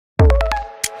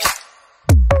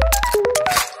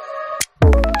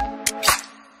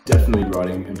definitely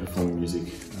writing and performing music,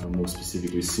 more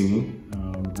specifically singing,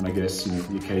 and I guess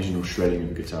the occasional shredding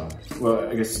of a guitar. Well,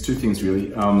 I guess two things really.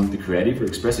 The creative or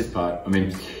expressive part. I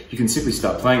mean, you can simply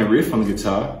start playing a riff on the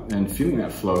guitar and feeling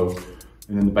that flow,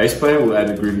 and then the bass player will add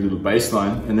a groovy little bass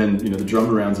line, and then the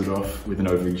drummer rounds it off with an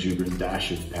over-exuberant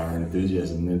dash of power and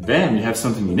enthusiasm, and then bam, you have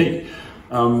something unique.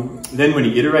 Then when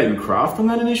you iterate and craft on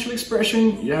that initial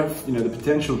expression, you have the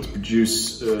potential to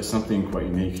produce something quite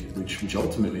unique, which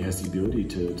ultimately has the ability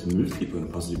to move people in a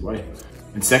positive way.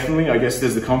 And secondly, I guess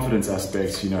there's the confidence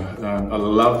aspect. I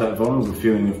love that vulnerable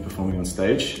feeling of performing on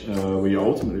stage, where you're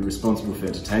ultimately responsible for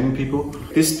entertaining people.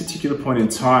 This particular point in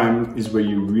time is where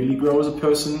you really grow as a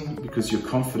person, because your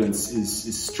confidence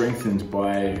is strengthened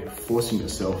by forcing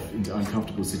yourself into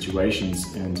uncomfortable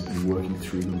situations and working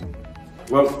through them.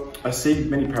 Well, I see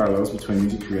many parallels between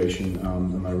music creation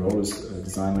and my role as a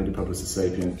design leader publicist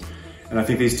Sapient. And I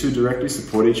think these two directly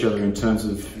support each other in terms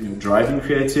of driving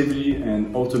creativity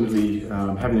and ultimately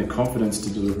having the confidence to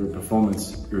deliver a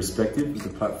performance irrespective of the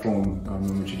platform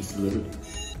on which it is delivered.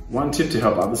 One tip to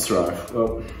help others thrive,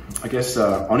 well, I guess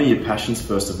honor your passions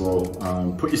first of all.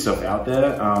 Put yourself out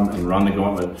there and run the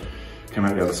gauntlet. Come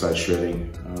out the other side shredding.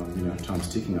 Time's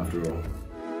ticking after all.